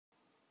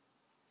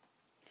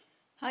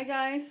Hi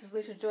guys, this is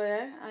Lisa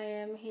Joya. I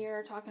am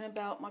here talking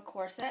about my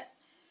corset.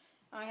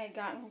 I had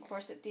gotten a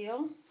corset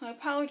deal. I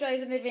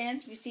apologize in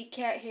advance if you see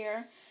cat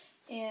hair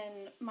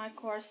in my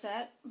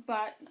corset,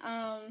 but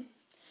no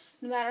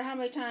matter how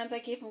many times I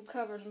keep them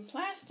covered in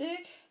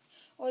plastic,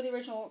 or the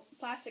original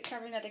plastic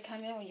covering that they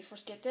come in when you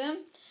first get them,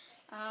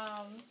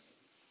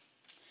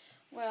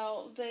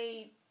 well,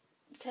 they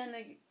tend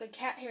to, the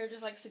cat hair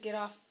just likes to get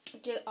off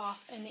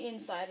in the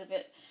inside of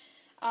it.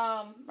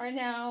 Right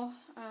now,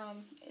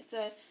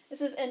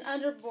 this is an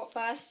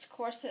underbust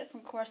corset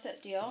from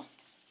Corset deal.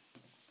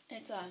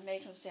 It's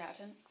made from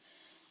satin.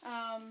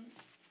 I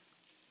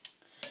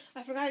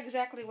forgot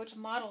exactly which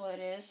model it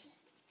is.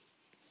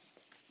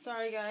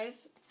 Sorry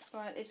guys,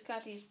 but it's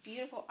got these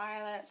beautiful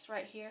eyelets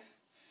right here.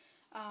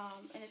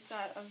 And it's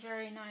got a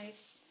very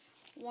nice,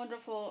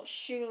 wonderful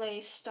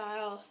shoelace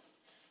style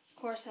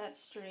corset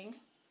string.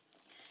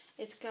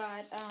 It's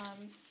got,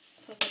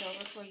 flip it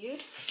over for you.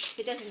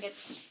 It doesn't get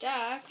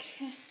stuck.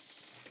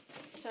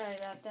 Sorry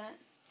about that.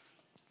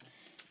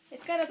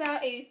 It's got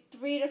about a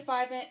 3 to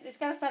 5 inch. It's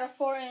got about a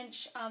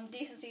 4-inch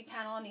decency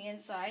panel on the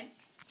inside.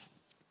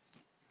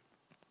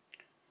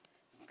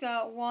 It's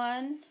got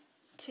 1,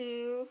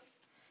 2,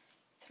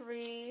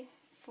 3,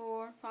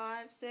 4,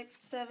 5, 6,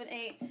 7,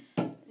 8,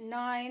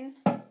 9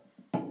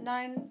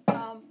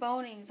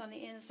 bonings on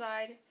the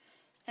inside,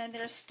 and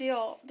they're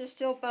still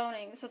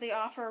boning, so they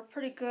offer a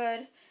pretty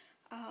good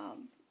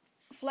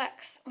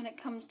flex when it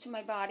comes to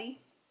my body.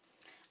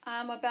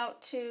 I'm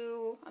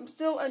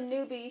still a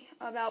newbie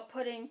about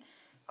putting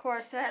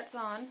corsets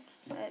on,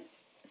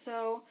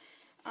 so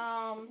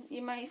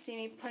you might see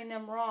me putting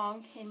them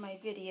wrong in my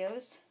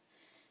videos,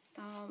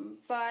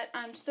 but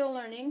I'm still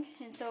learning,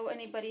 and so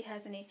anybody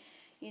has any,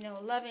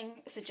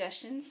 loving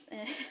suggestions,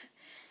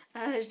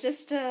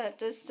 just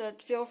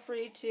feel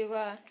free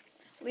to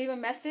leave a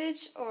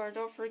message, or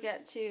don't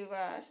forget to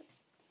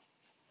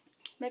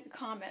make a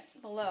comment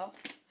below.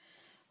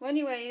 Well,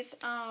 anyways,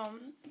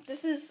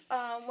 this is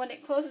when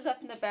it closes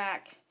up in the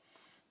back.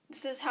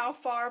 This is how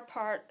far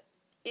apart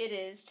it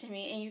is to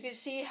me, and you can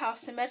see how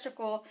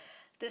symmetrical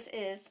this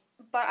is.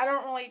 But I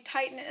don't really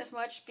tighten it as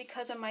much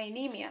because of my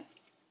anemia.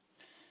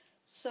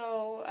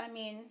 So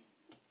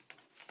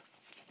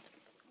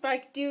but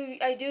I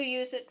do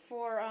use it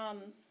for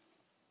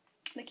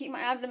to keep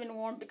my abdomen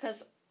warm,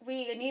 because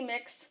we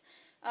anemics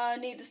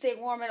need to stay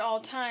warm at all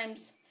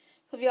times,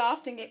 because we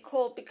often get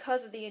cold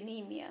because of the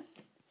anemia.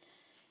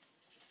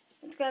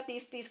 It's got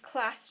these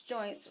clasp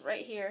joints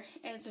right here,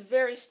 and it's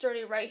very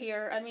sturdy right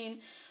here.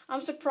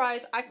 I'm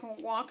surprised I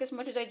can walk as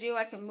much as I do.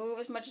 I can move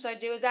as much as I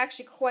do. It's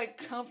actually quite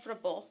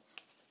comfortable.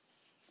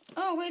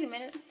 Oh, wait a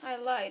minute. I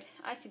lied.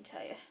 I can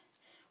tell you.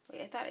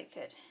 Wait, I thought I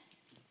could.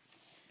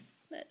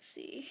 Let's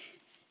see.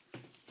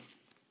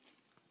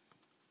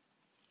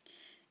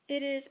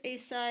 It is a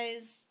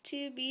size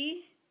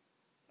 2B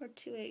or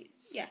 2.8.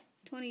 Yeah,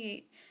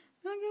 28.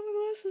 I don't got my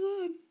glasses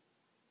on.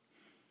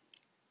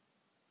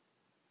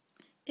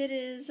 It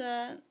is,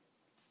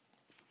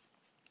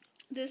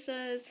 this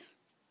says,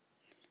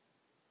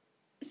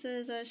 it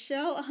says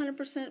shell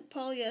 100%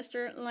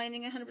 polyester,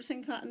 lining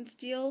 100% cotton,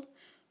 steel,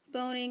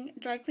 boning,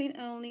 dry clean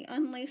only,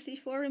 unlaced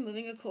before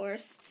removing, of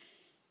course.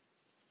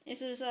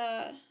 This is,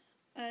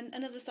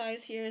 another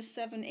size here is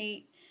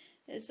 7/8.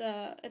 It's,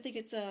 I think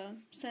it's,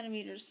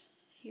 centimeters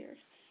here.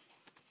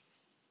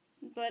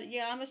 But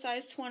yeah, I'm a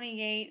size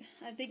 28.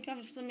 I think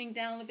I'm slimming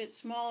down a little bit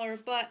smaller,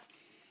 but,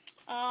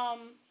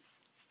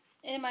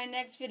 in my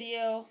next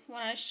video,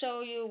 when I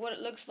show you what it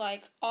looks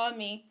like on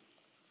me,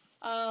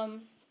 I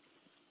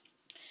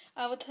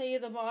will tell you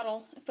the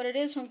model. But it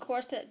is from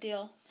Corset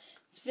deal.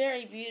 It's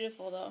very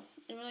beautiful though.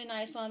 It's really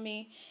nice on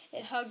me.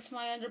 It hugs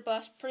my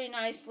underbust pretty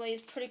nicely.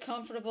 It's pretty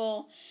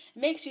comfortable. It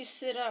makes you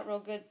sit up real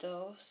good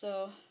though.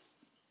 So,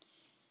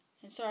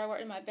 and sorry, we're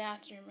in my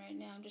bathroom right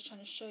now. I'm just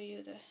trying to show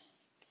you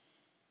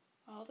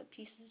all the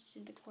pieces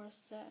in the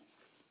corset.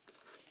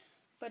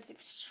 But it's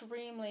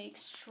extremely,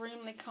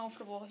 extremely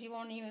comfortable. You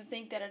won't even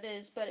think that it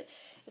is, but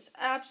it's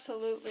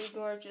absolutely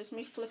gorgeous. Let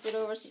me flip it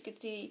over so you can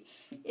see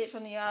it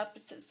from the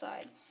opposite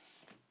side.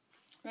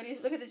 Ready?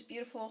 Look at this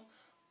beautiful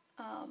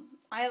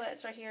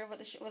eyelets right here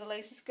where the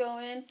laces go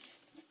in.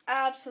 It's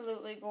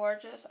absolutely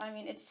gorgeous.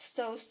 It's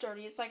so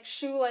sturdy. It's like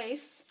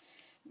shoelace,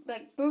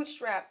 like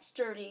bootstrap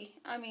sturdy.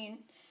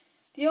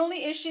 The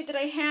only issue that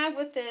I have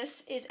with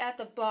this is at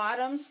the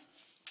bottom.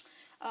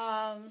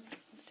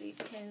 Let's see,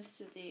 pins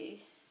to the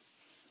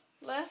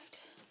left.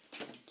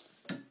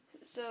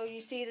 So you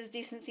see this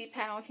decency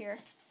panel here.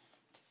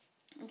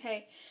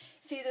 Okay,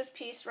 see this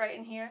piece right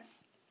in here?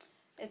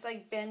 It's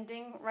like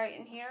bending right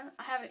in here.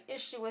 I have an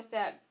issue with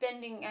that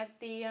bending at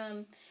the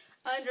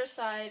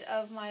underside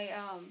of my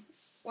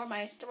where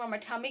my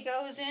tummy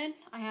goes in.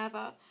 I have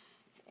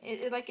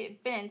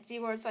it bent. See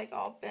where it's like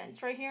all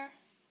bent right here?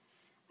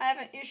 I have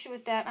an issue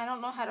with that. I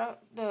don't know how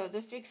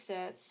to fix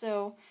that.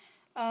 So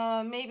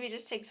maybe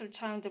just take some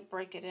time to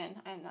break it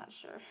in. I'm not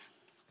sure.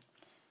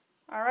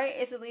 Alright,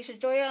 it's Lisa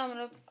Joya. I'm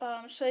going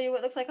to show you what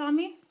it looks like on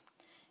me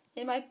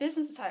in my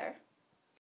business attire.